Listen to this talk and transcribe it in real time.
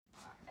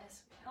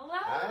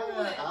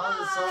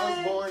Alice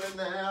Osborne in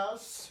the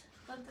house.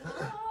 Let the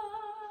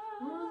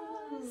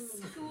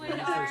squid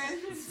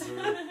arms.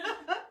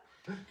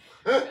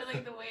 Or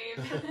like the wave.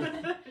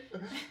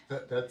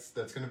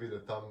 That's gonna be the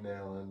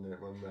thumbnail on there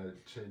when I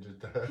change it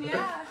to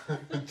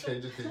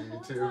change it to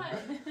YouTube.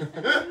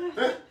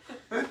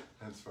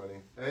 That's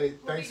funny. Hey,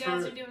 thanks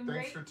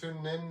for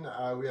tuning in.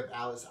 We have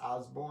Alice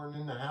Osborne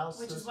in the house,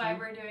 which is why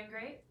we're doing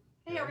great.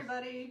 Hey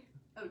everybody!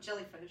 Oh,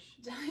 jellyfish.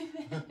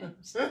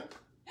 Jellyfish.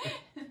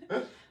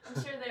 I'm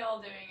sure they're all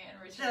doing it in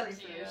return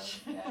to you.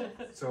 Yeah.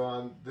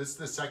 So this is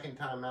the second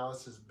time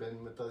Alice has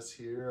been with us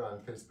here on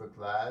Facebook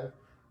Live.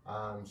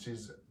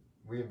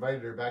 We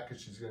invited her back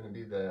because she's going to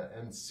be the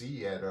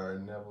MC at our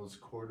Neville's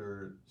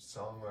Quarter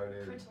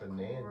Songwriter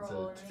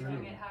Bonanza too.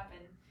 Making it happen.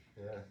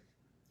 Yeah.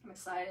 I'm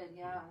excited.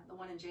 Yeah, the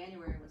one in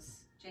January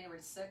was January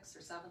 6th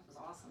or 7th was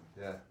awesome.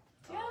 Yeah.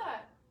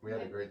 Yeah. We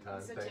had a great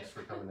time. Thanks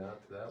for coming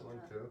out to that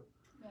one too.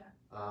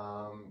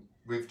 Yeah.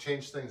 We've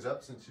changed things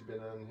up since you've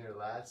been on here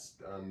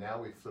last. Now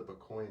we flip a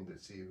coin to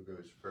see who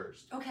goes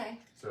first. Okay.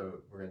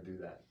 So we're gonna do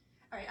that.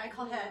 All right, I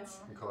call heads.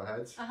 You call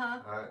heads?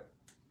 Uh-huh. All right.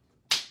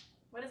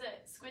 What is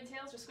it? Squid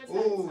tails or squid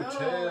Ooh, heads?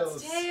 tails.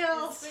 It's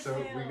tails. So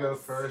we go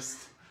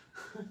first.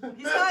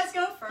 These guys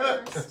go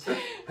first.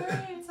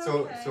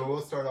 So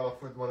we'll start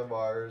off with one of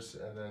ours,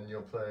 and then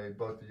you'll play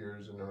both of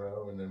yours in a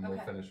row, and then we'll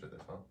finish with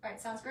this one. All right,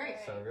 sounds great.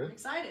 Sound good? I'm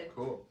excited.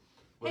 Cool.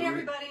 Hey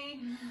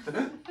everybody.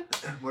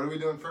 What are we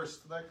doing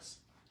first, Lex?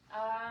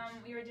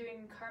 We were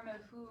doing Karma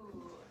Who.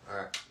 All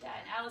right. Yeah,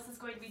 and Alice is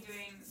going to be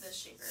doing the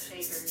Shakers.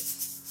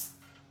 Shakers.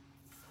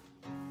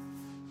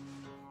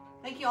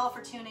 Thank you all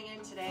for tuning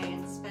in today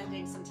and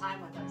spending some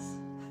time with us.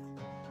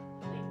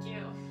 Thank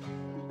you.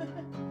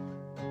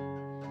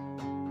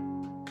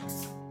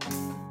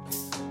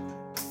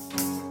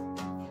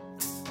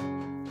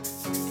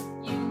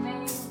 You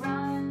may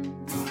run,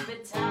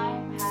 but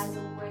time has a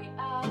way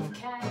of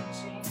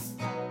catching.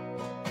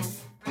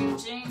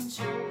 Preaching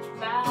church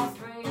by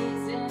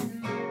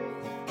praising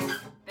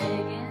mirth,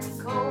 begging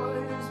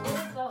chords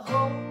with a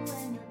hole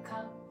in your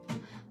cup,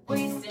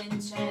 wasting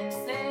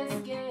chances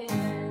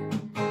given.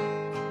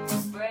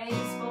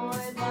 Brace for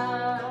the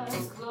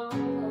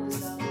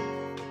close up.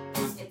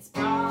 It's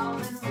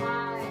falling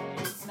wide,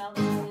 it's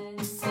melting,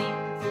 seep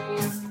through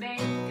your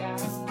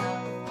makeup.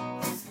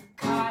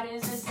 Caught in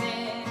the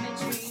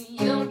symmetry,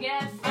 you'll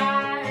get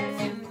fired.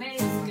 Your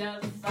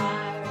makeup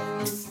fire,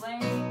 the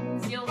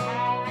flames you'll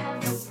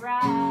have the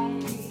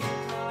bride.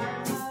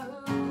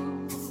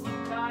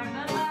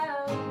 Karma, karma.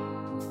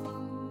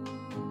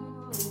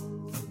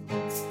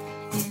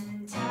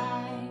 In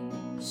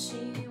time,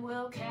 she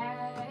will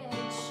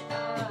catch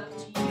up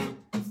to you.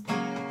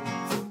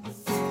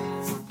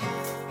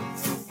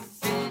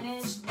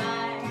 Finished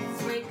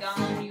lines break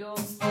on your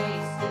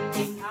face.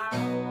 The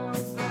power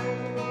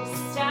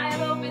burst.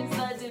 Time opens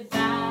the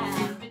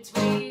divide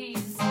between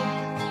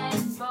skin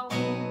and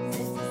bones.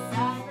 It's a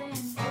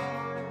silent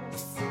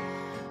force,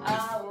 a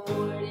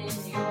word in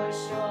your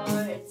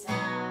short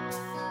time.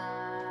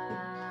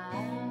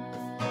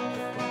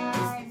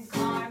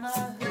 Karma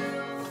who?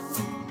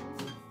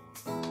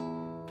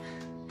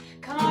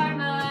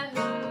 Karma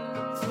who?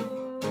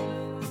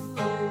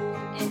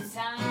 In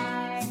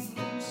time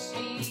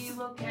she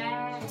will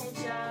catch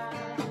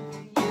up to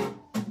you.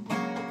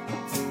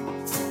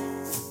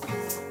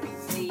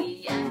 The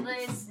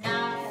endless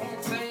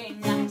night, praying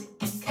not to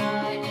get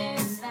caught in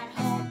that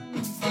hole.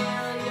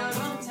 Fill your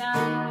own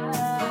time,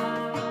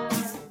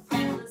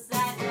 reckless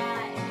at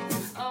night,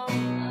 all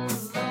alone.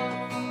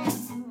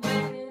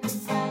 Where did the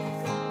breath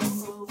go?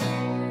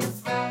 Where did the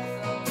breath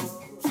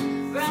go?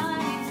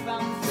 Running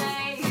from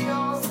fate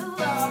all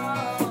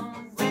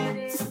alone. Where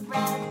did the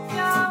breath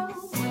go?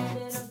 Where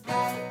did the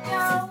breath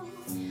go?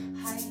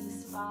 Hiding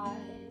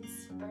spots,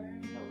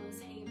 burn those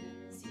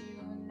havens you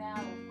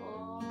now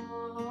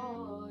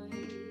avoid.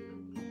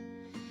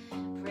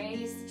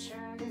 Praise the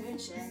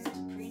church and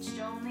preached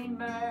only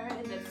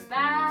mirth and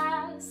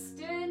fast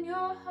in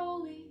your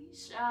holy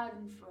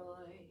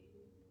schadenfreude.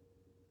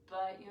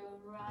 But you're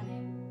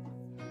running,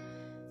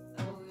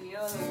 oh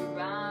you're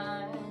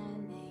running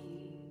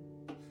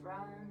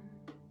from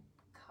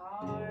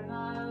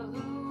karma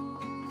who?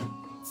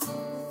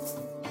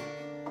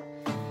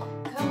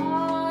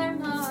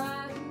 Karma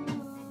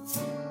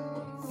who?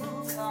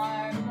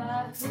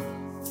 Karma who?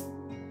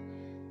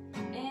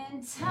 In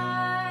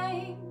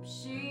time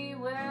she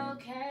will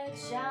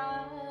catch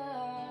up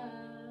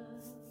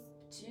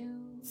to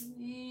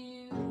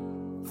you.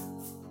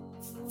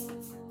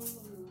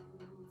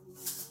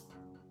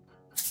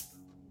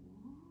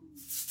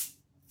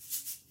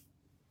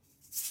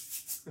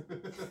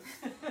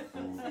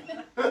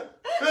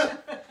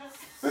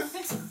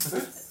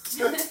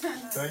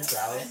 Thanks,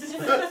 Alice. Give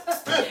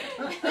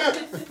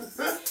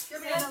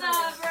me What's another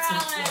up, one.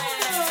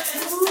 Alice?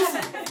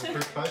 The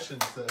percussion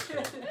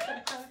session.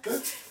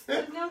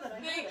 Didn't know that I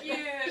Thank had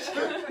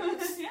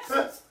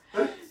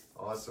you.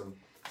 Awesome.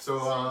 So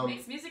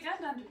Makes music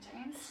and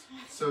entertains.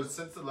 so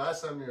since the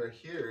last time you were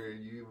here,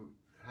 you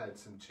had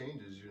some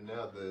changes. You're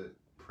now the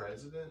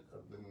president of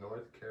the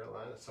North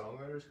Carolina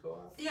Songwriters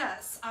Co-op?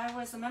 Yes, I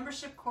was the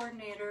membership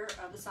coordinator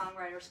of the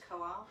Songwriters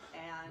Co-op,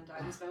 and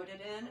I was voted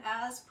in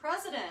as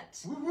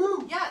president. Woo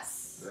woo!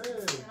 Yes, Hey,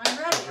 and I'm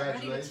ready. I'm ready to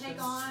congratulations.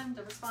 take on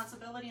the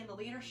responsibility and the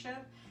leadership.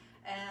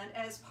 And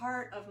as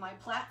part of my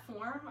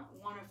platform,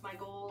 one of my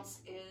goals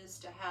is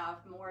to have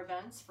more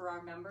events for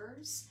our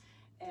members,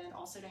 and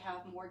also to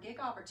have more gig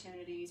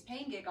opportunities,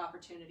 paying gig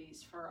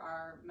opportunities for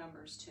our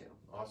members too.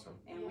 Awesome.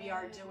 And we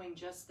are doing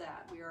just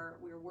that. We're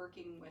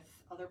working with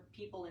other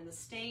people in the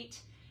state,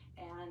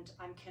 and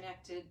I'm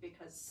connected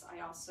because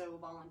I also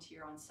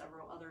volunteer on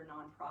several other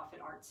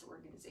nonprofit arts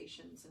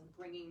organizations, and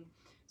bringing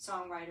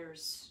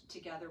songwriters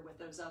together with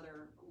those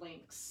other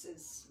links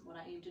is what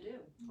I aim to do.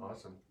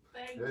 Awesome.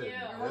 Thank Good. you.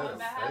 Yes, On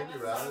behalf thank you,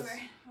 of Alice.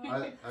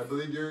 Songwriters. I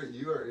believe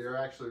you're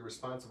actually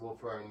responsible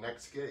for our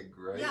next gig,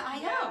 right? Yeah, I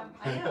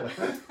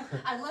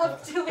am. I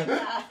love doing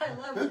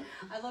that.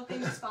 I love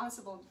being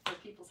responsible for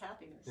people's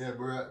happiness. Yeah,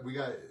 we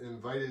got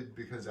invited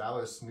because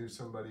Alice knew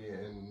somebody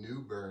in New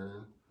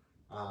Bern.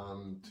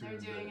 They're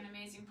doing an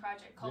amazing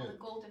project called the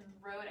Golden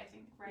Road, I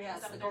think, right? Yes,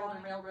 Is that the what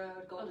they're Golden calling it?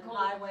 Railroad, Golden Golden-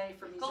 Highway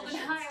for musicians. Golden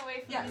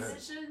Highway for Yes.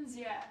 musicians,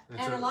 yeah.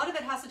 And a lot of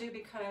it has to do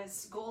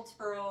because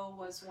Goldsboro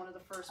was one of the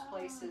first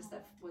places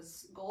that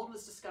gold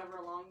was discovered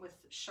along with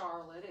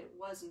Charlotte. It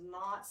was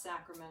not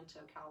Sacramento,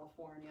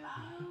 California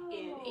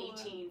in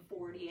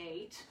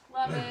 1848.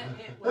 Love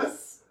it.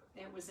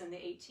 It was in the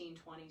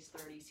 1820s,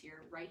 30s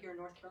here, right here in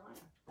North Carolina.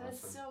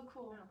 That's Awesome. so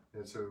cool.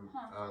 And so,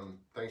 Huh.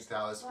 thanks to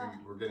Alice, Wow.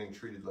 we're getting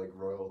treated like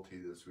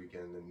royalty this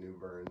weekend in New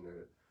Bern.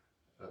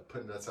 They're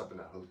putting us up in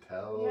a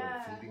hotel,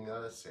 Yeah. and feeding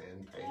us,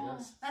 and paying Yeah.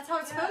 us. That's how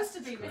it's Yeah. supposed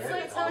to be. Great. It's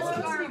like, it's how it's All of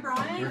supposed to be,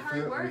 Brian. We Hard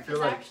feel- we work feel is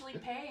like- actually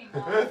paying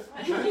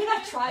off. You're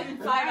not driving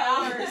 5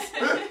 hours,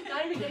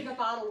 not even getting a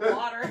bottle of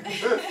water.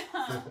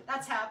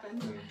 That's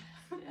happened.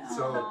 Yeah.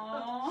 So-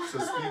 Aw. So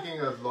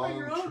speaking of Buy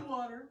your long own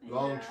water.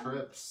 Yeah.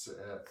 trips,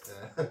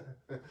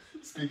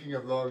 speaking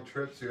of long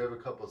trips, you have a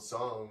couple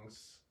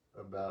songs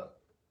about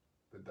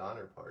the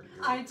Donner Party.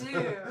 I Right? do,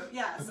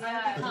 yes.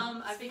 Yeah. I've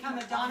become a Speaking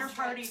of Donner long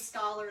Party trips.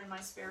 scholar in my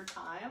spare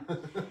time.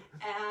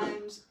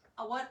 And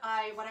what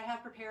I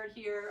have prepared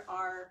here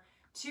are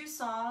 2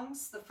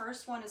 songs. The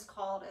first one is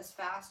called As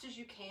Fast as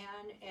You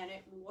Can, and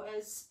it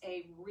was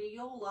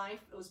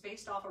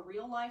based off a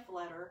real life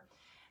letter.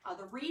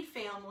 The Reed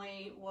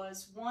family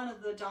was one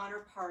of the Donner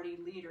Party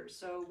leaders.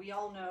 So we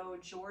all know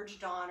George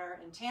Donner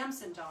and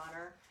Tamsin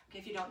Donner. Okay,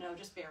 if you don't know,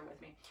 just bear with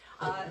me.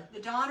 The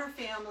Donner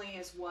family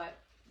is what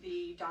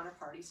the Donner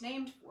Party's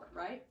named for,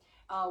 right?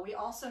 We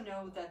also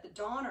know that the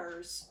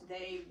Donners,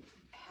 they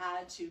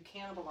had to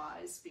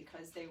cannibalize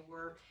because they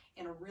were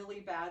in a really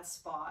bad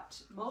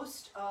spot.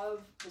 Most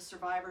of the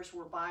survivors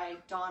were by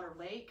Donner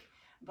Lake,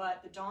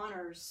 but the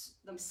Donners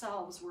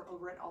themselves were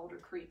over at Alder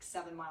Creek,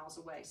 7 miles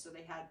away. So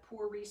they had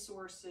poor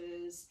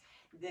resources,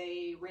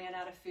 they ran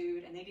out of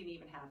food, and they didn't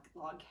even have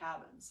log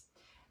cabins.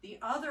 The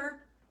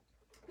other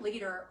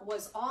leader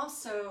was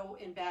also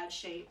in bad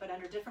shape, but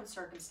under different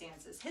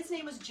circumstances. His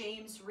name was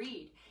James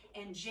Reed,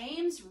 and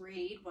James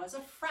Reed was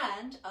a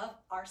friend of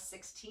our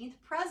 16th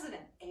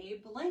president,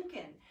 Abe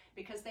Lincoln,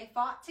 because they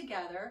fought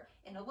together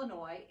in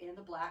Illinois in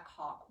the Black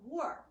Hawk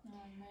War. Oh,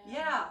 man.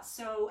 Yeah,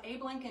 so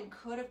Abe Lincoln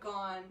could have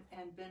gone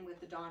and been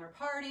with the Donner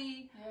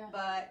Party, Yeah.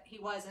 but he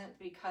wasn't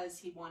because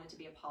he wanted to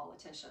be a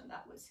politician.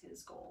 That was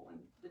his goal,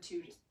 and the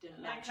two just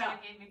didn't That match kind up.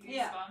 of gave me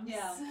Yeah, goosebumps.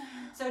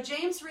 yeah. So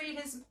James Reed,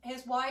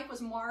 his wife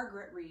was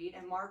Margaret Reed,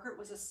 and Margaret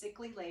was a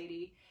sickly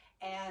lady,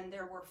 and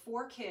there were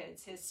 4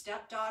 kids. His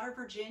stepdaughter,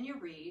 Virginia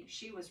Reed,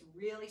 she was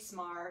really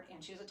smart,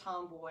 and she was a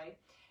tomboy,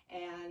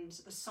 and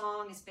the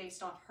song is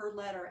based off her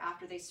letter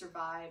after they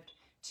survived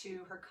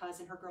to her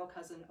girl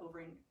cousin over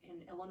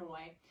in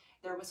Illinois.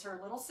 There was her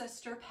little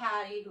sister,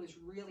 Patty, who was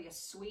really a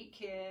sweet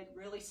kid,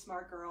 really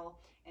smart girl,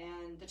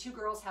 and the 2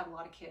 girls had a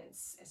lot of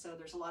kids, so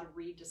there's a lot of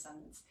Reed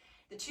descendants.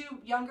 The 2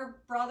 younger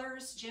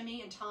brothers,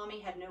 Jimmy and Tommy,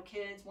 had no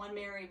kids. One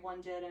married,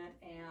 one didn't,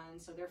 and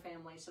so their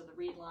family, so the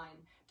Reed line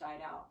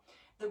died out.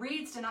 The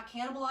Reeds did not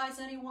cannibalize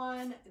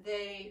anyone.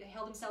 They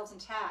held themselves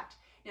intact.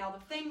 Now,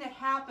 the thing that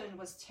happened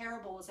was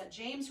terrible is that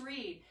James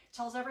Reed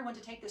tells everyone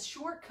to take this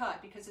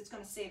shortcut because it's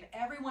going to save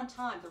everyone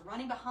time. They're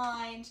running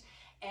behind,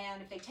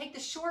 and if they take the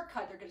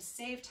shortcut, they're going to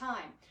save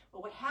time.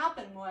 But what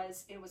happened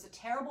was it was a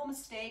terrible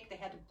mistake. They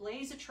had to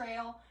blaze a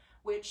trail,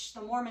 which the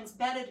Mormons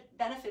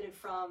benefited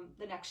from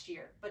the next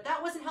year. But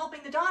that wasn't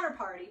helping the Donner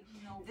Party.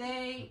 No.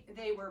 They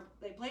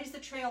blazed the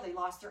trail, they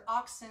lost their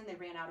oxen, they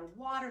ran out of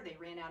water, they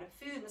ran out of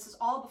food, and this is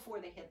all before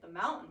they hit the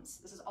mountains.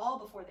 This is all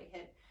before they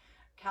hit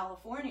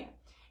California.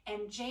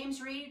 And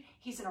James Reed,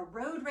 he's in a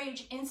road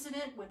rage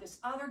incident with this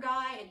other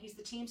guy, and he's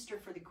the teamster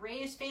for the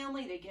Graves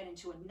family. They get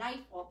into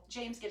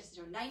James gets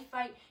into a knife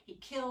fight, he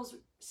kills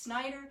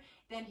Snyder,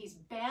 then he's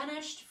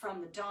banished from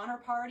the Donner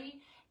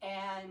Party,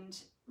 and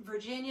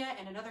Virginia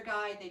and another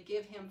guy, they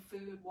give him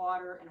food,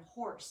 water, and a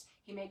horse.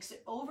 He makes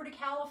it over to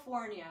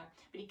California,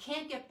 but he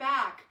can't get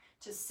back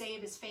to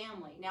save his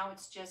family. Now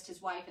it's just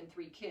his wife and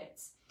 3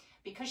 kids.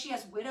 because she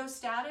has widow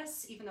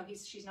status, even though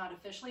she's not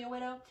officially a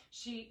widow,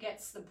 she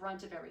gets the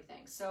brunt of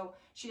everything. So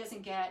she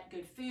doesn't get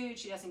good food,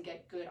 she doesn't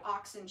get good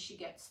oxen, she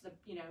gets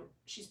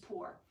she's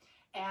poor.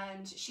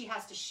 And she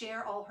has to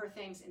share all her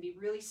things and be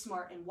really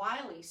smart and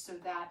wily so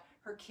that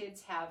her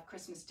kids have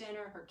Christmas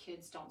dinner, her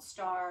kids don't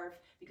starve,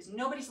 because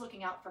nobody's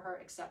looking out for her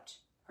except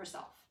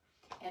herself.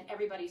 And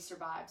everybody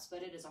survives,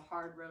 but it is a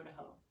hard road to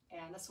hoe.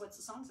 And that's what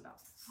the song's about.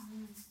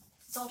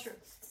 It's all true.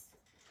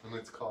 And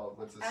what's the song?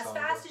 As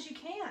fast as you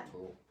can.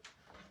 Cool.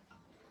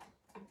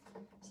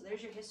 So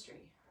there's your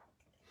history.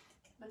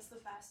 What's the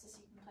fastest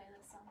you can play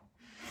this song?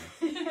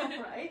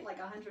 Right? Like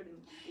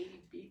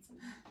 180 beats.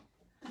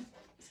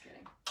 Just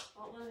kidding.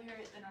 Well, we'll hear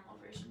the normal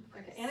version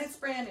first. Okay, and it's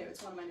brand new.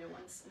 It's one of my new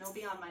ones. And it'll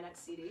be on my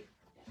next CD.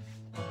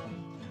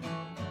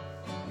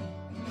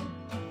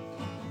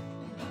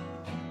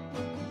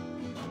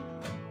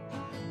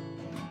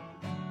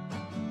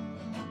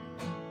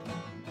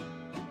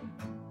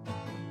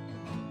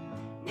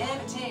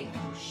 Never take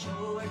no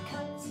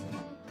shortcuts.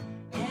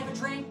 Never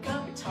drink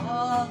up a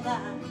tall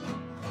line.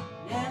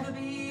 Never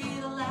be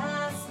the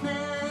last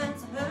man,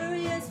 so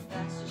hurry as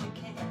fast as you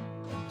can.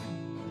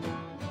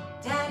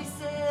 Daddy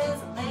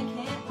says a man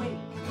can't wait,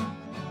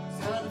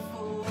 so other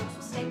folks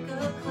will stake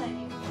a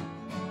claim.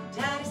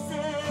 Daddy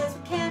says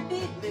we can't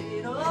be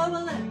late or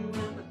we'll end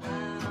up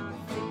behind our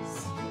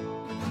face.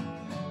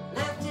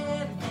 Left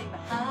everything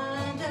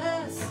behind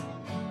us,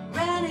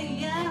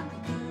 Granny and the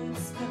good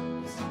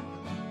spoons.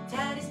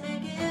 Daddy's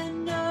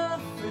making no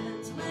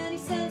friends when he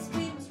says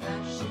we must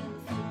ration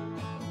the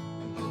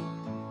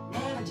food.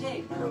 Never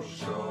take no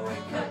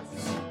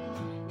shortcuts.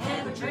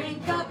 Never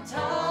drink up a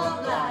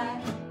tall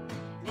lie.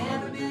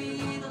 Never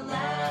be the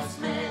last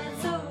man,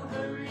 so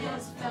hurry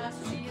as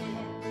fast as you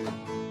can.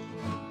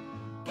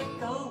 Get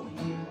going,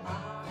 you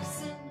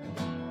oxen.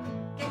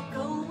 Get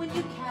going,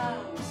 you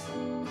cows.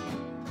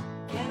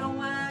 Get on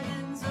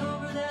wagons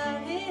over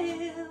that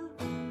hill.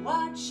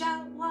 Watch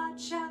out,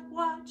 watch out,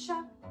 watch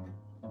out.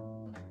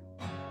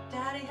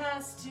 Daddy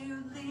has to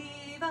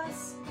leave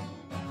us.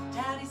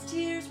 Daddy's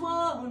tears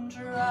won't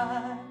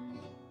dry.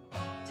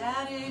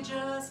 Daddy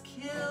just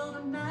killed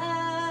a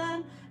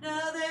man.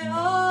 Now they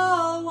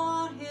all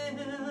want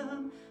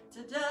him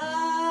to die.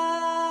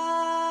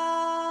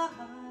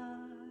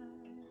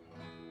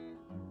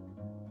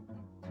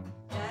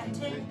 Daddy,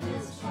 take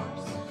this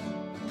horse.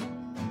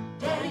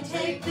 Daddy,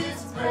 take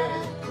this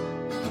bread.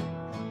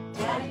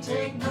 Daddy,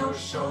 take no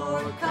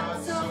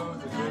shortcuts, so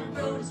the back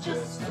road is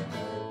just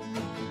ahead.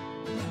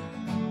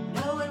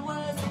 No, it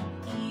wasn't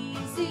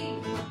easy.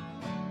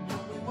 No,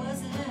 it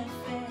wasn't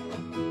fair.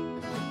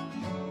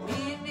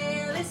 We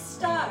nearly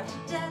starved to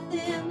death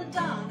in the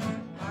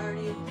Donner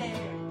Party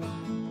affair.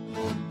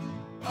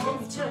 Oh,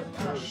 we took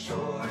no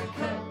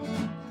shortcut.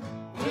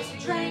 We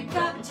drank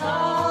up a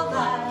tall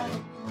lie.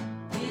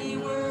 We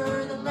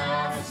were the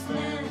last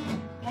men.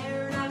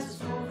 Paradise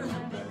was over the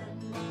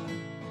bend.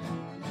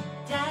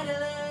 Daddy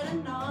led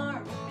an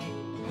army.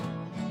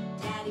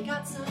 Daddy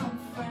got some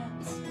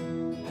friends.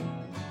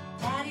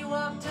 Daddy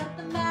walked up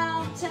the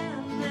mountain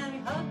and we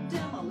hugged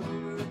him all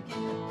over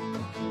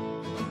again.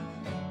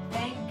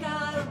 Thank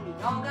God we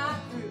all got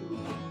through.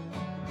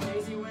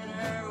 Crazy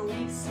winter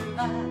we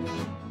survived.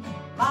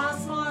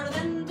 Miles smarter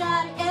than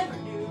Daddy ever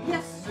knew.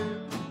 Yes,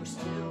 sir, we're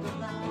still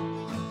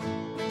alive.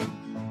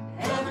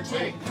 Never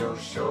take no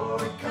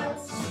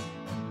shortcuts.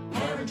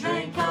 Never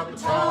drink up a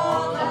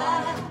tall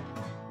lie.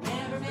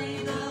 Never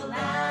be the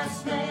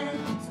last man.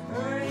 So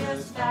hurry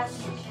as fast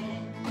as you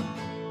can.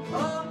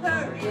 Oh,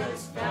 hurry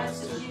as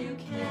fast as you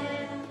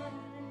can.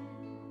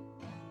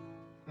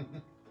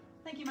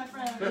 Thank you, my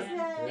friend.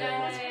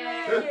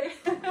 Yay.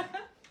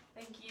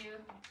 Thank you.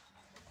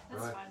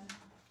 That's Right. fun.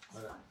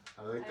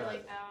 I like I that.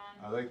 like that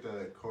I one. like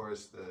the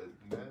chorus. The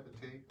never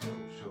take no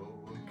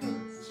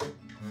shortcuts.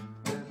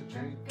 Never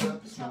drink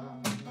up a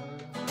tall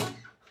lie.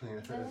 Yeah,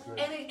 that's right.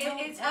 And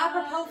it's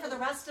apropos for the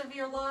rest of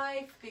your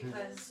life,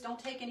 because don't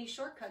take any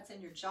shortcuts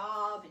in your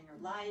job, in your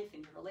life,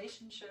 in your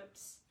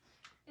relationships.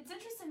 It's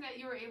interesting that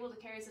you were able to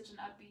carry such an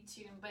upbeat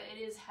tune, but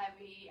it is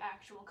heavy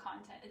actual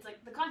content. It's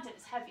like the content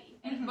is heavy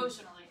and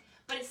emotionally,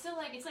 but it's still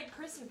like, it's like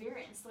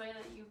perseverance, the way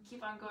that you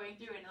keep on going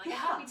through it. Like a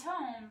happy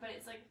tone, but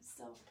it's like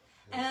still.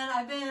 And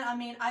I've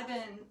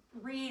been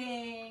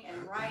reading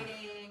and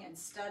writing and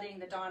studying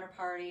the Donner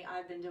Party.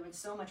 I've been doing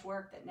so much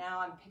work that now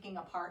I'm picking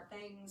apart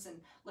things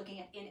and looking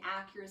at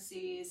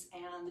inaccuracies.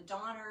 And the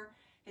Donner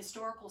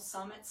Historical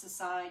Summit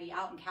Society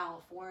out in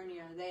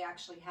California, they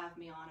actually have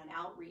me on an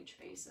outreach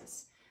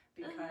basis,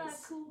 because Isn't that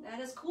cool? that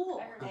is cool.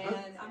 I heard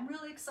that. And I'm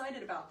really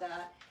excited about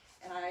that.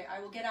 And I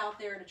will get out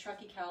there to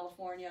Truckee,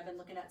 California. I've been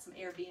looking at some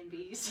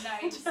Airbnbs.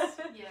 Nice.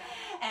 Yeah.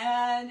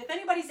 And if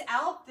anybody's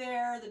out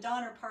there, the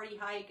Donner Party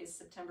hike is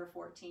September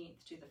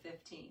 14th to the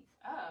 15th,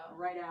 Oh.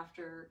 right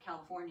after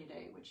California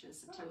Day, which is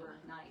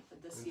September 9th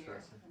of this year.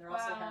 Interesting. And they're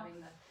also Wow.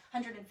 having the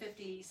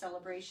 150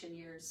 celebration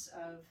years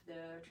of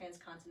the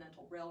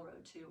Transcontinental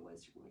Railroad too,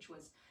 which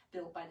was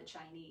built by the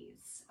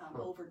Chinese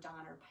Huh. over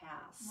Donner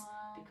Pass.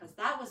 Wow. Because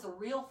that was the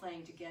real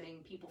thing to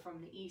getting people from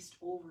the east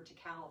over to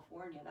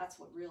California. That's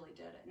what really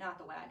did it. Not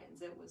the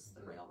wagons, it was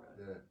the railroad.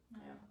 Yeah.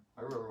 Yeah.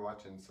 I remember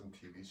watching some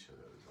TV show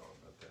that was all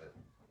about that.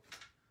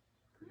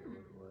 Forget what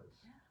it was.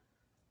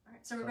 All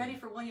right, so we're ready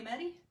for William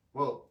Eddy?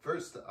 Well,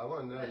 first I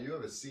want to know, you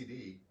have a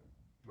CD.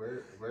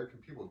 Where can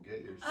people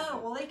get your CD? Oh,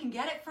 well, they can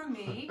get it from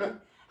me.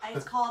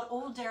 It's called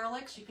Old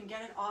Derelicts. You can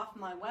get it off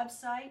my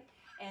website,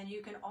 and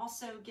you can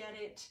also get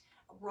it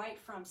right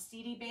from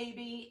CD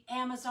Baby,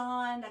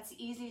 Amazon. That's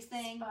the easiest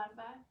thing.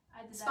 Spotify.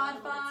 I did that a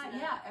little bit Spotify, today.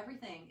 yeah,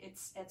 everything.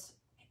 It's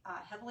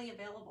heavily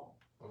available.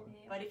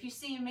 Yeah. But if you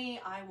see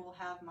me, I will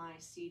have my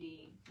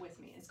CD with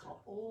me. It's called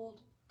Old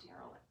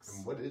Derelicts.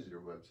 And what is your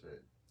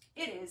website?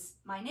 It is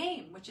my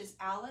name, which is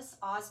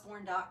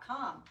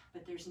AliceOsborne.com,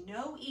 but there's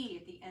no E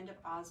at the end of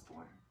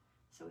Osborne.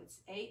 So it's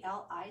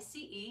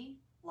ALICE,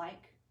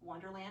 like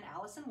Wonderland,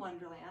 Alice in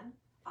Wonderland,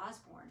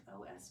 Osborne,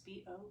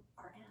 OSBORN.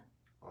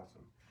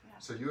 Awesome. Yeah.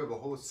 So you have a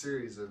whole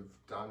series of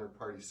Donner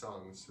Party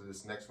songs. So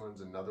this next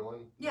one's another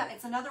one? Yeah,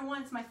 it's another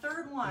one. It's my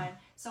third one.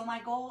 So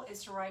my goal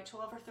is to write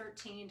 12 or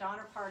 13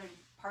 Donner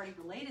Party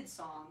related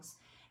songs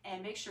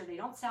and make sure they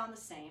don't sound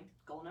the same.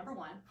 Goal number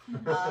one.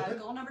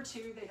 Goal number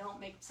two, they don't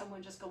make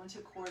someone just go into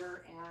a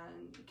quarter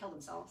and kill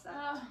themselves.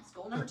 That's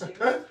goal number two.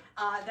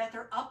 That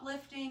they're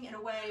uplifting in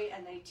a way,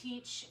 and they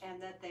teach,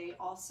 and that they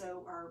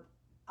also are,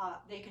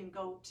 they can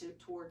go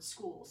towards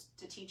schools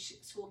to teach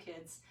school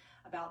kids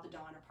about the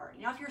Donner Party.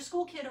 Now, if you're a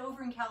school kid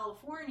over in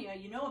California,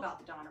 you know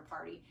about the Donner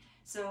Party.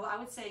 So I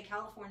would say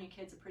California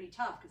kids are pretty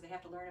tough because they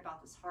have to learn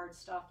about this hard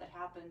stuff that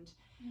happened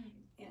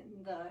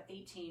in the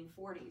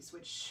 1840s,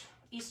 which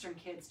Eastern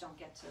kids don't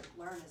get to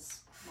learn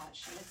as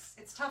much. And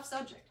it's a tough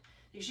subject.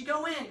 You should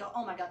go in and go,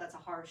 oh my God, that's a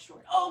hard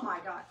story. Oh my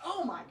God,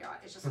 oh my God.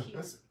 It just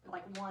keeps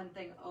like one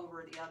thing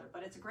over the other.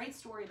 But it's a great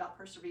story about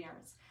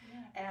perseverance.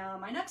 Yeah.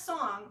 My next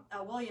song,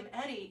 William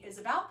Eddy, is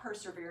about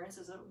perseverance.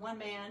 As one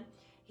man,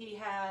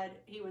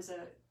 he was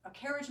a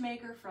carriage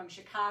maker from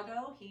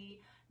Chicago.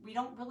 We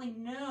don't really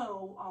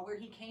know where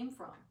he came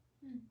from.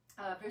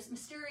 There's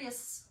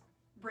mysterious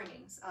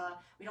bringings.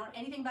 We don't know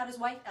anything about his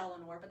wife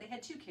Eleanor, but they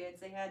had two kids.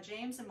 They had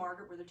James and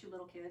Margaret were their two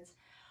little kids.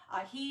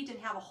 He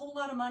didn't have a whole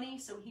lot of money,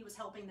 so he was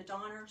helping the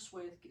Donners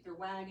with their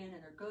wagon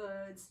and their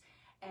goods.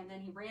 And then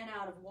he ran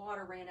out of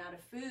water, ran out of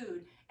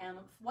food. And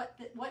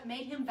what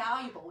made him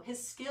valuable,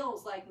 his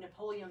skills, like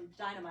Napoleon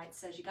Dynamite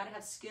says, you got to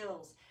have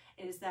skills,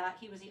 is that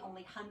he was the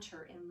only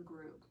hunter in the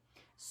group.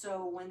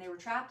 So when they were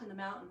trapped in the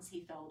mountains,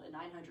 he felled a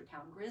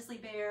 900-pound grizzly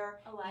bear.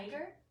 A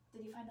liger?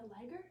 Did he find a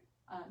liger?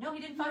 No, he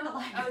didn't find a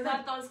liger. Oh,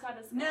 that those kind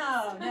of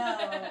smells. No,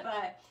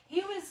 but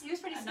he was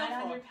pretty A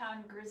skillful.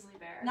 900-pound grizzly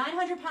bear.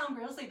 900-pound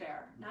grizzly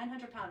bear,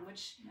 900-pound,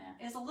 which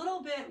Yeah. is a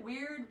little bit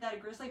weird that a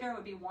grizzly bear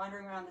would be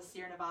wandering around the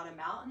Sierra Nevada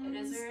mountains. It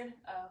is weird?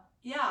 Oh.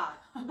 Yeah,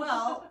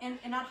 well, and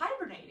not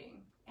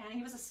hibernating. And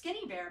he was a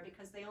skinny bear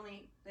because the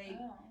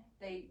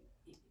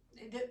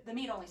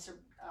meat only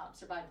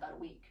survived about a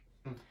week.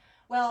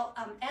 Well,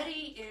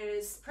 Eddy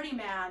is pretty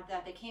mad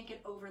that they can't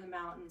get over the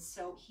mountains,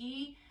 so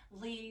he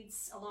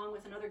leads, along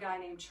with another guy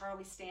named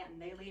Charlie Stanton,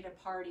 they lead a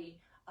party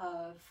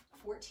of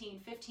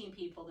 15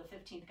 people. The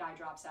 15th guy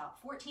drops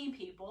out. 14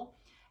 people,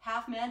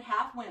 half men,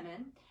 half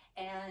women,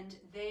 and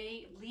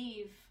they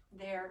leave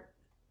their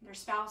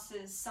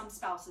spouses, some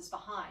spouses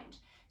behind.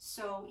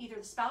 So either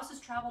the spouses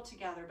travel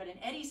together, but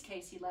in Eddy's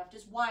case, he left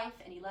his wife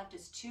and he left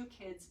his two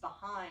kids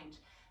behind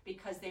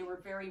because they were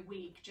very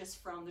weak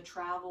just from the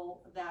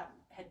travel that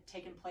had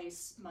taken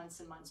place months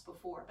and months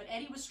before. But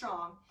Eddy was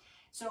strong,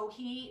 so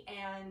he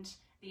and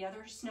the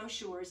other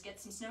snowshoers get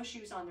some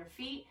snowshoes on their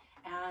feet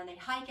and they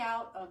hike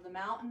out of the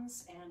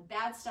mountains, and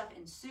bad stuff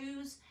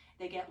ensues.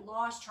 They get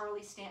lost.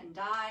 Charlie Stanton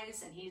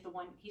dies, and he's the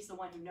one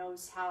who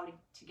knows how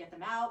to get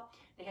them out.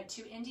 They have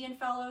two Indian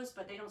fellows,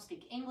 but they don't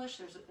speak English.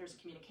 There's a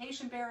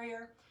communication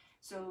barrier,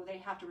 so they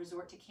have to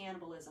resort to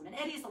cannibalism. And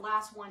Eddy's the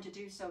last one to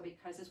do so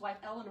because his wife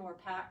Eleanor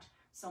packed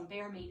some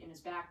bear meat in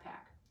his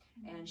backpack,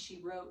 and she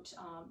wrote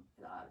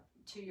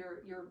to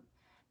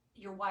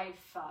your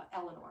wife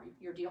Eleanor,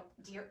 your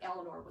dear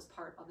Eleanor was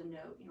part of the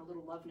note, a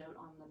little love note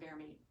on the bear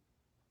meat.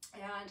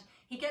 And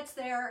he gets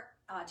there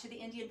to the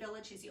Indian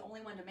village. He's the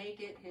only one to make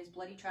it. His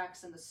bloody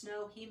tracks in the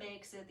snow. He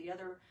makes it. The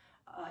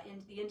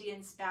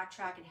Indians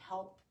backtrack and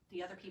help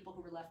the other people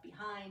who were left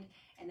behind.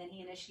 And then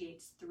he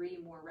initiates 3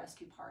 more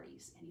rescue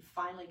parties. And he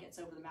finally gets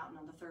over the mountain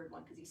on the third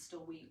one because he's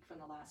still weak from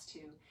the last 2.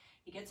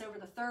 He gets over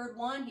the third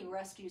one. He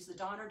rescues the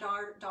Donner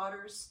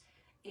daughters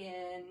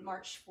in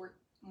March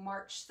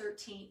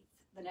 13th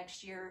the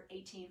next year,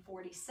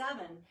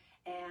 1847.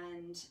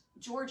 And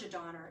Georgia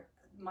Donner,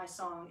 my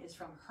song is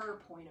from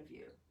her point of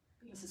view.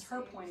 This is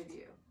her point of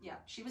view. Yeah,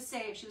 she was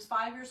saved. She was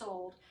 5 years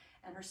old,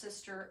 and her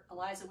sister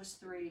Eliza was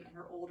 3, and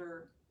her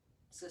older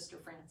sister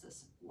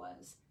Frances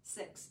was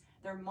 6.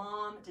 Their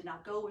mom did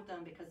not go with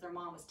them because their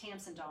mom was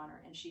Tamsen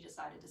Donner, and she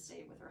decided to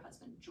stay with her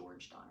husband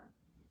George Donner.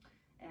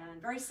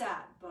 And very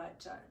sad,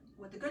 but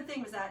what the good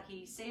thing was that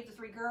he saved the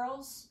 3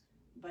 girls,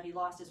 but he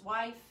lost his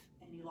wife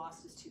and he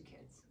lost his 2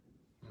 kids.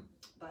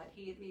 but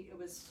he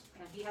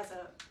has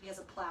a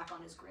plaque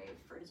on his grave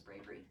for his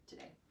bravery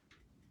today.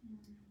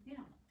 Yeah.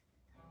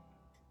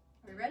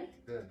 Are we ready?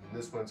 Good. And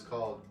this one's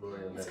called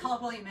William It's Eddy.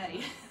 called William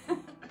Eddy.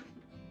 I'm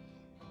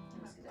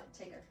just gonna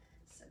take a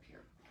sip here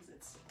because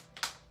it's.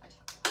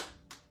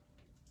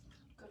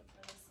 Good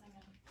for the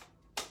singing.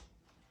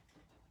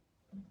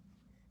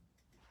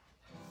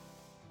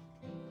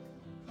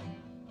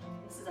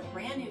 This is a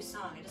brand new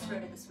song. I just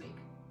wrote it this week.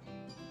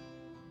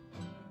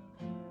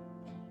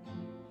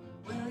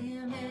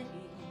 William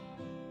Eddy,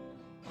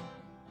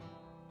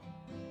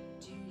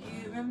 do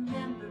you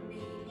remember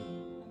me?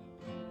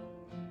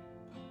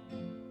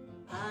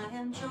 I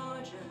am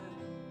Georgia,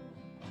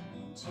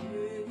 and to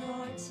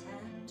your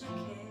tender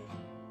care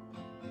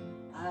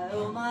I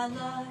owe my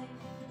life.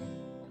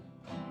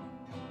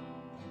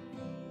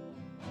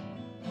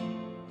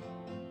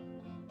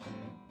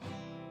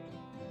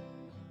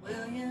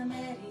 William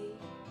Eddy,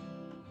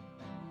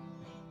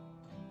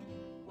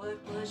 what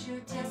was your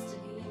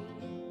destiny?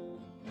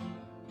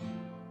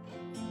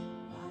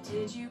 Why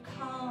did you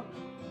come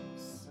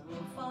so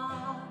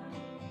far,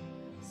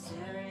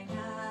 staring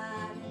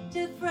at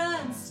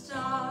different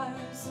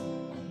stars?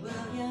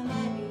 William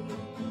Eddy,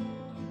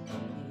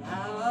 the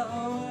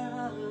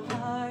hour of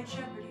our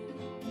jeopardy,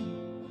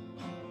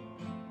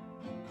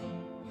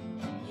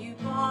 you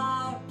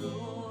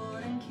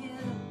borrowed and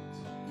killed,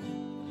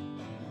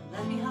 and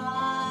left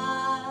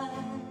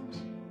behind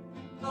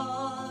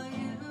all you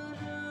knew.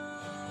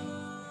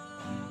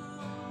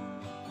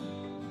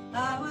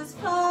 I was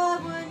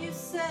 5 when you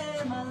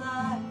saved my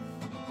life,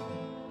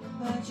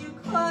 but you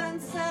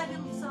couldn't save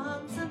your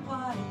sons and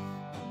wife.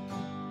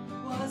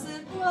 Was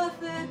it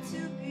worth it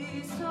to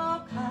be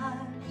so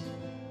kind?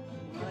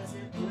 Was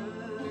it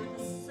worth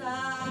the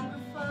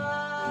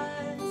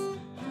sacrifice?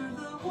 Through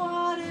the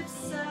what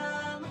ifs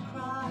and the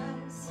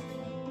cries,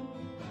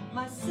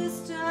 my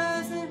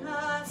sisters and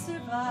I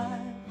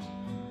survived.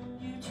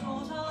 You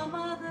told our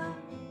mother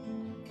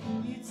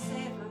you'd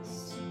save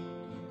us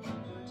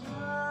or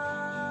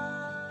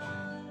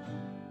die.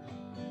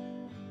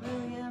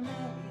 William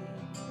Eddy,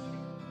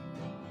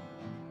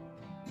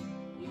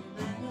 you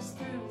led us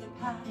through the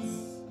pass,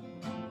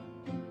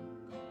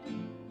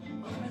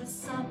 over the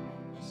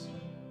summers,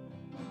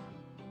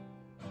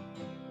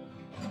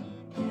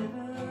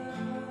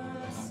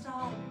 never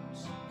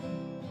stopped.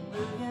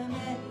 William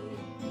Eddy,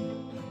 the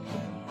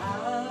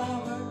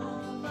hour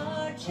of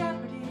our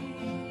jeopardy,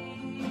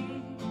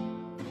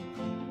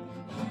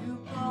 you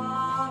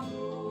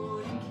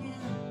borrowed and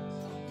killed,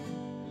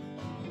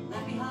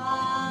 left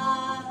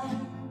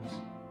behind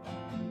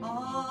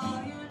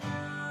all you knew.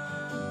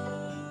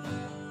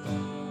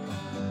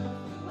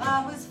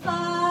 I was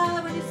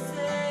 5 when you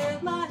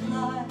saved my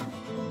life,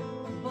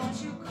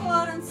 but you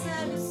couldn't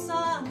save your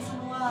sons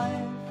and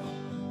wife.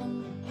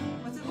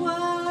 Was it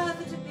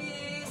worth it to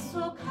be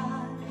so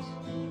kind?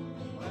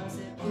 Was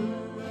it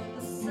worth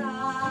the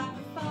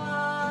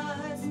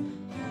sacrifice?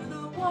 Through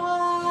the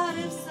what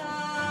ifs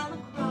and the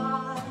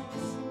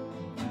cries,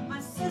 my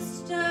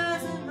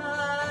sisters and I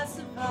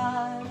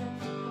survived.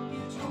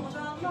 You told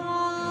our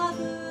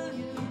mother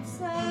you'd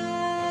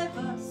save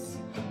us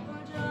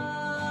or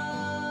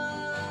die.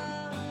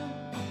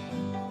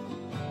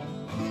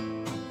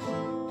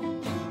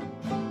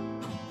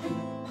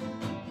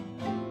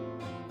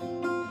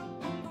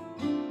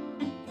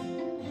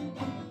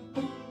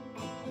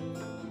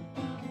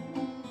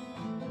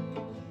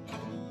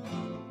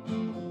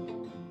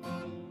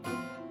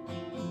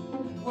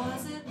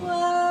 Was it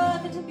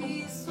worth it to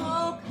be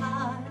so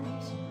kind?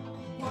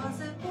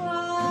 Was it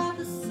worth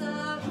the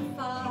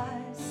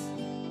sacrifice?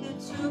 It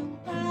took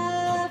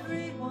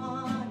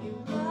everyone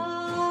you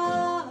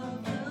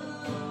loved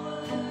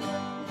away.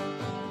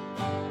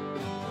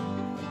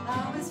 I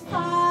was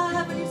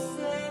 5 when you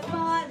saved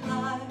my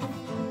life,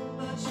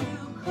 but you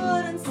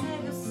couldn't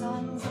save your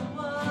sons and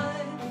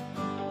wife.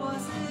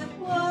 Was it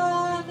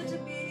worth it to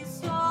be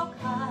so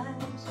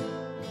kind?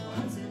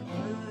 Was it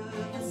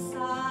worth the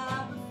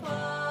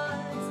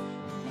sacrifice?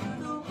 Through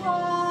the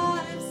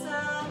what ifs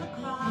and the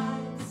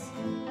cries,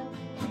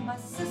 my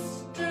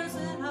sisters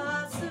and I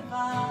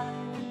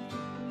survived.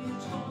 You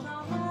told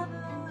our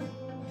mother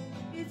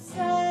you'd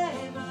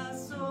save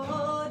us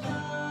or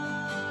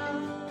die.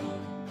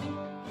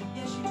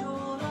 Yes, you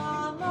told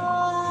our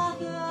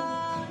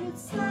mother you'd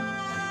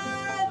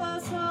save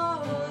us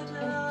or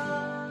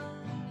die.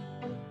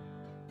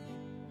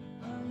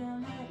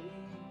 William Eddy,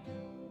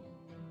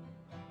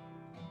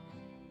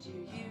 do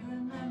you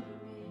remember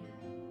me?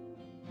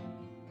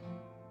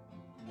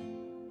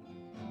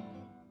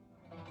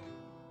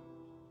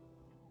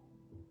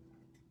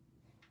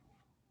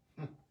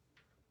 Thank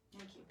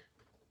you.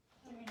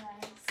 Very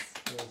nice.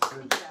 That's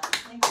good. Good job.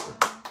 Thank you.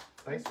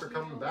 Thanks for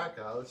coming back,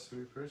 Alice.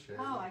 We appreciate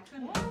Oh, it. I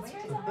couldn't Yeah, wait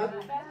it's to right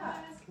come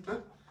back.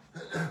 back.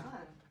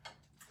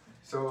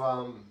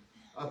 So,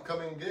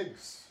 upcoming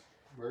gigs.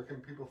 Where can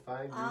people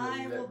find you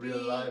I in will that real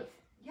be life?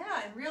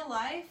 yeah, in real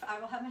life, I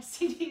will have my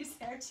CDs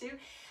there too.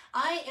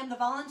 I am the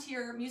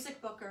volunteer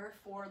music booker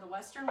for the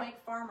Western Wake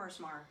Farmers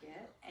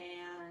Market,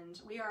 and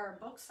we are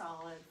book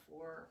solid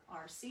for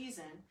our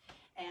season.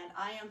 And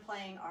I am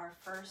playing our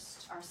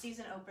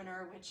season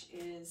opener, which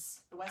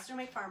is the Western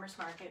Wake Farmers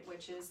Market,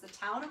 which is the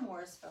town of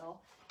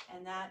Morrisville,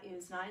 and that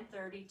is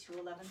 9:30 to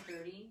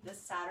 11:30 this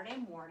Saturday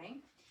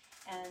morning.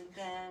 And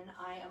then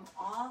I am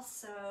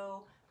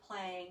also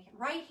playing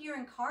right here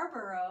in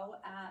Carborough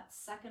at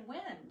Second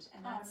Wind,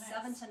 and that's nice.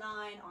 7 to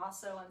 9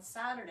 also on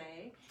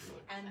Saturday.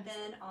 And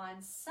then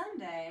on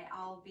Sunday,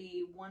 I'll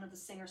be one of the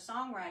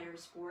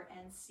singer-songwriters for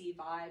NC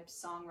Vibes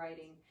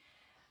Songwriting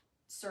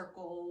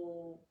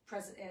Circle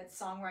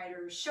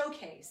Songwriters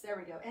Showcase. There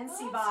we go.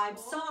 NC Vibes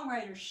cool.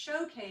 Songwriters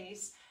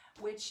Showcase,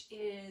 which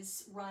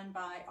is run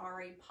by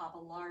Ari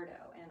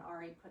Papalardo, and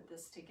Ari put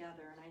this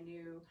together. And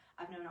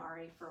I've known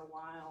Ari for a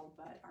while,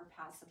 but our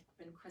paths have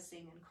been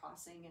crissing and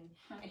crossing, and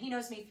he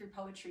knows me through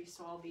poetry,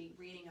 so I'll be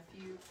reading a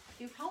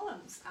few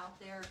poems out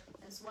there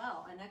as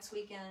well. And next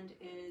weekend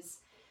is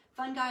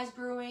Fun Guys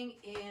Brewing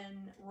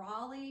in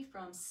Raleigh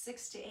from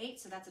 6 to 8,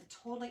 so that's a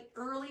totally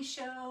early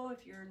show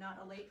if you're not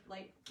a late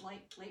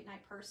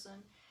night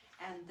person.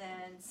 And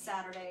then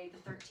Saturday the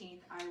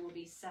 13th, I will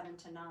be 7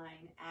 to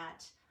 9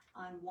 at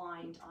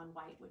Unwind on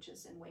White, which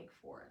is in Wake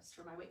Forest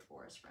for my Wake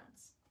Forest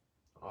friends.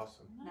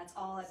 Awesome. And that's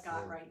all I've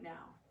got right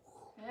now.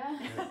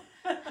 Yeah.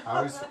 I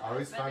always But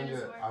find it is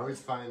it. work. I always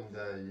find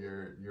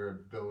your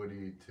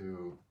ability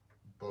to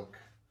book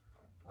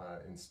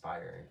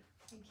inspiring.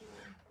 Thank you.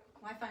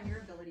 Well, I find your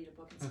ability to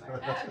book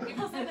inspiring. Yeah,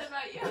 people say that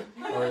about you.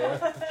 Oh yeah.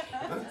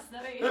 That's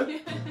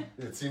nothing.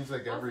 It seems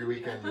like every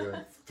weekend you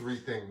have 3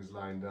 things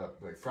lined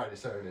up, like Friday,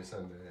 Saturday,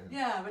 Sunday.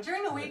 Yeah, but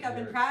during the week I've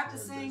been You're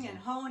practicing busy. and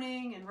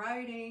honing and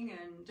writing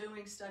and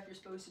doing stuff you're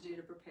supposed to do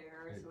to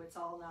prepare. So it's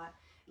all not.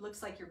 It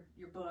looks like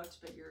you're booked,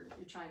 but you're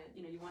trying to,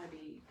 you want to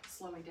be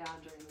slowing down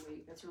during the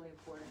week. That's really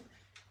important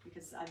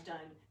because I've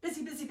done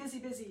busy,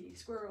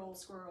 squirrel,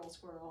 squid,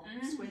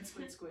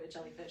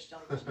 jellyfish,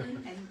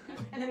 and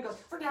then it goes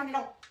down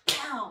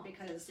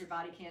because your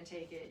body can't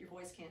take it, your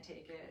voice can't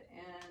take it,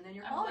 and then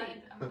your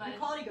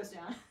quality goes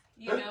down.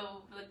 You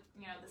know the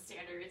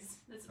standards.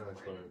 That's That's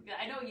important.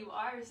 I know you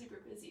are super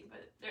busy,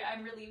 but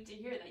I'm relieved to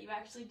hear that you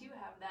actually do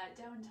have that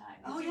downtime.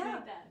 Oh, You yeah.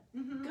 need that.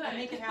 Mm-hmm. Good. I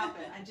make it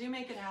happen. I do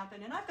make it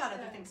happen, and I've got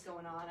other things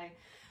going on.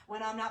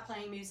 When I'm not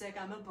playing music,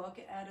 I'm a book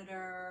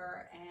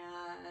editor,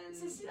 and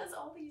So she does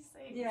all these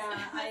things.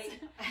 yeah,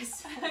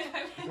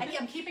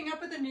 I'm keeping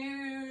up with the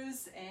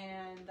news,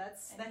 and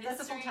that's a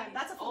history,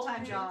 full time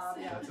old job.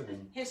 news. Yeah, That's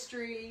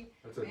history.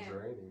 a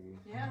draining.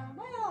 Yeah,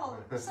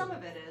 well, some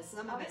of it is.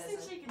 Some of it Obviously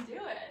isn't. she can do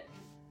it.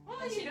 Well,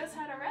 And she knows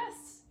how to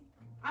rest.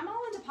 I'm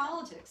all into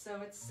politics,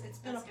 so it's been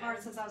That's a part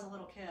good. since I was a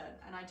little kid,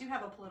 and I do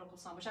have a political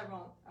song, which I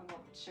won't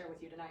share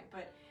with you tonight.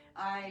 But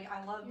I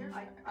love.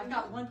 I've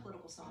got one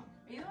political song.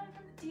 Are you the one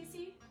from the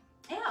DC?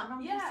 Yeah, I'm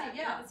from Yeah, DC.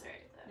 Yeah. that's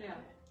right. Yeah.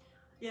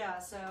 Yeah,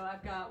 so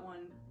I've got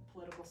one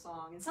political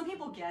song, and some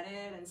people get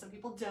it, and some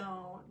people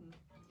don't. And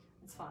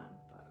it's fun,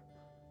 but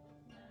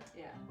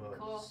yeah. Well,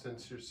 Cool.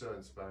 since you're so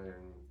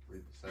inspiring, we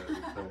decided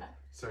to put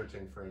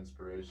searching for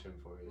inspiration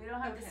for you. We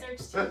don't have Okay.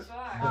 to search too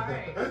far. All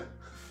right.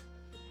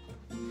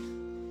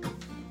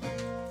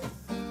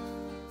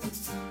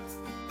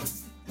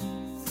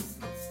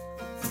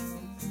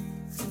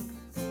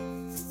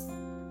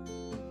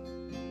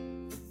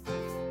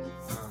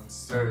 I'm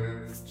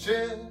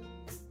searching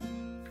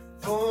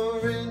for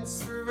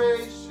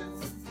inspiration.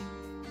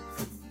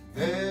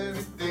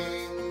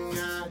 Everything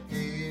I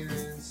hear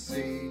and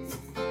see.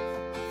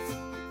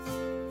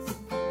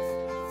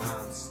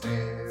 I'm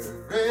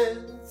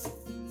staring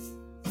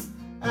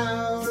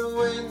out a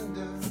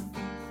window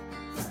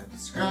at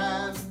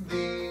describing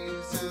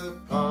leaves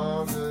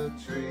upon the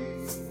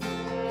tree.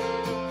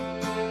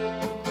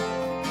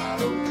 I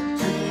open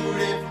 2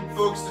 different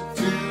books to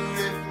 2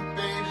 different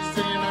pages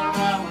and I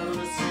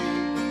wanna see.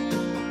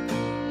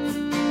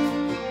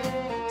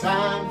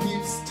 Time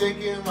keeps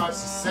ticking, watch the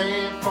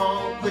sand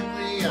fall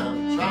quickly.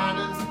 I'm trying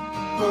to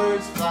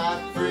birds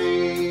fly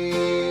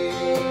free.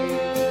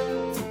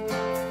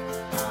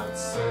 I'm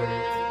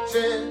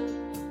searching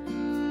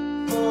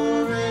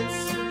for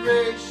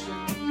inspiration.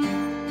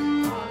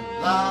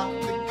 Unlock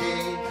the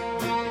gate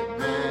with your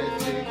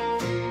magic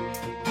key.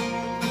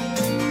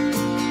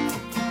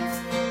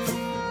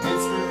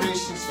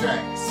 Inspiration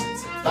strikes,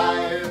 it's a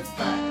fire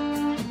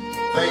fact.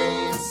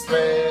 Flames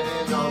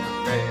spreading all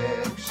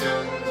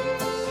directions.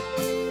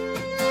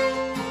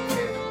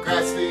 And I'm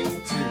grasping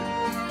to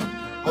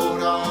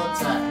hold on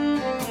tight,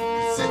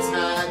 'cause it's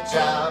my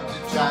job to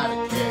try to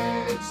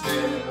catch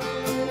them.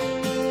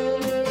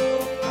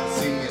 I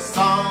see a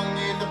song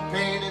in the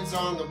paintings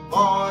on the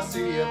wall, I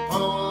see a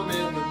poem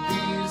in the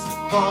leaves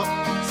that fall, I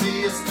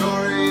see a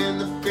story in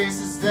the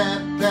faces that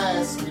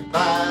pass me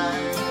by.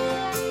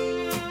 I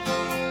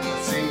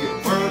see a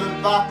world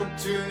of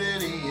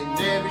opportunity in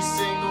every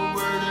single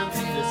word of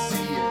it. I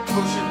see a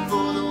ocean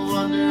full of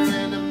wonder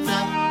and a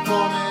map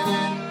forming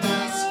in the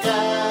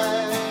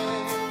sky.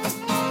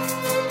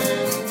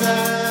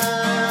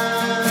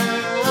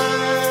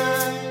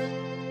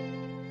 And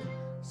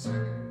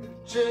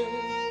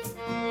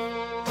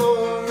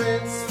for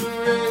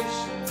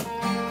inspiration.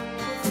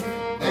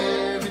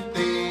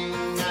 Everything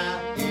I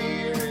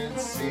hear and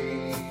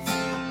see.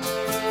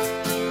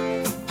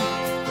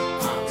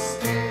 I'm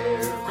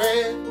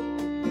staring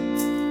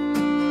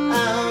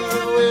out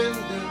the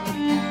window.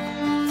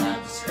 I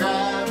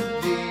describe the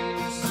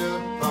leaves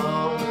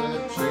upon a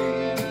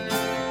tree.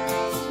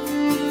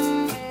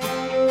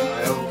 I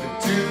open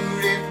two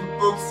different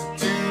books,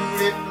 two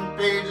different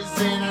pages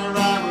in a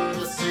rhyme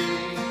to see.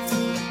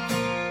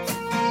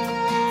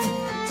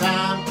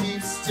 Time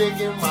keeps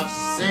ticking, watch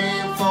the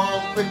sand fall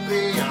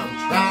quickly. I'm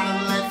trying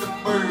to let the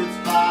birds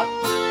fly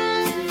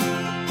free.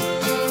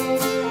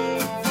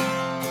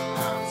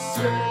 I'm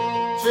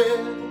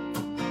searching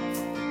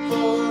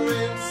for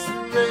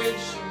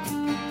inspiration.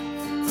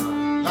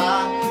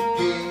 Unlock the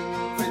gate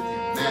with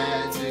your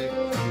magic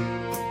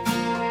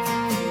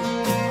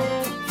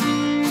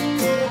key.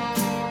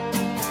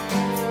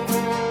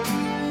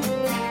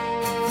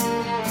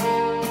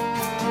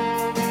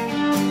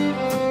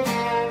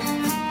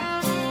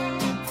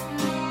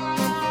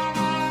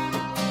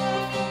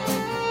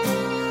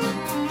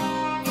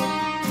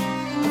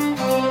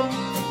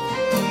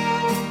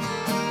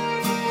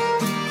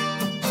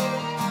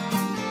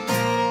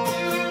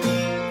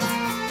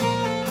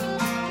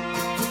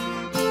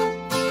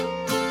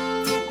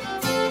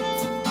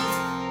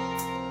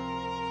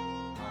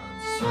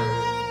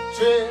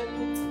 Searching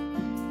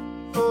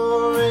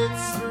for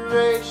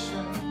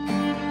inspiration.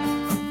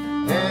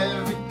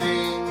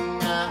 Everything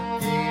I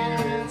hear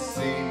and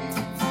see.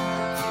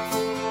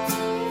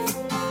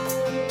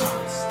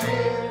 I'm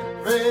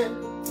staring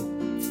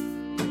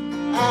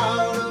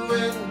out the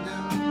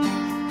window.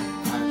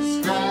 I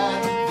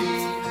describe the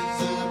leaves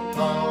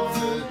upon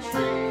the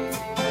tree.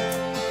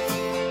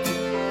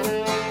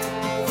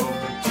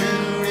 Open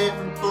two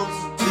different books,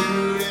 two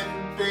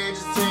different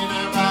pages in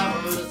a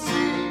Bible to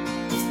see.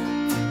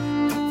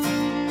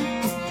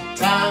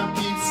 Time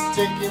keeps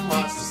ticking,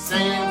 watch the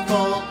sand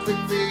fall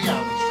quickly.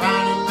 I'm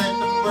trying to let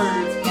the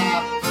birds fly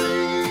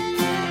free.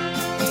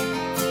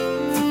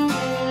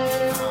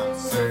 I'm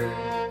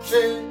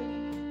searching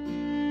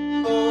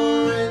for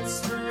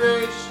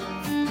inspiration.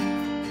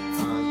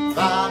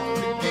 Unlock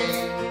the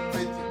gate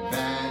with your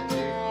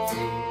magic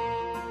key.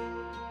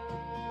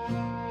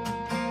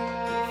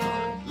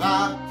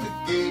 Unlock the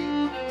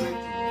gate with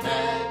your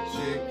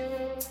magic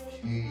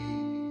key.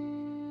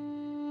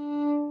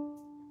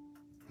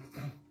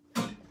 Oh,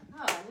 I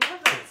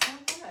love it.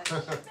 So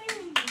good.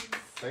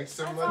 Thanks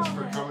so That's much all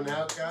for good. coming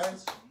out,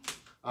 guys.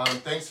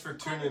 Thanks for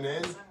tuning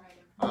in.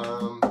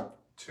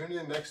 Tune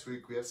in next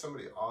week. We have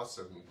somebody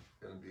awesome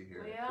going to be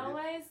here. We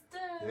always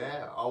do.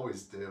 Yeah,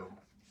 always do.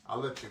 I'll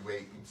let you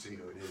wait and see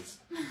who it is.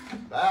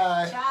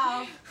 Bye.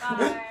 Ciao.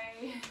 Bye.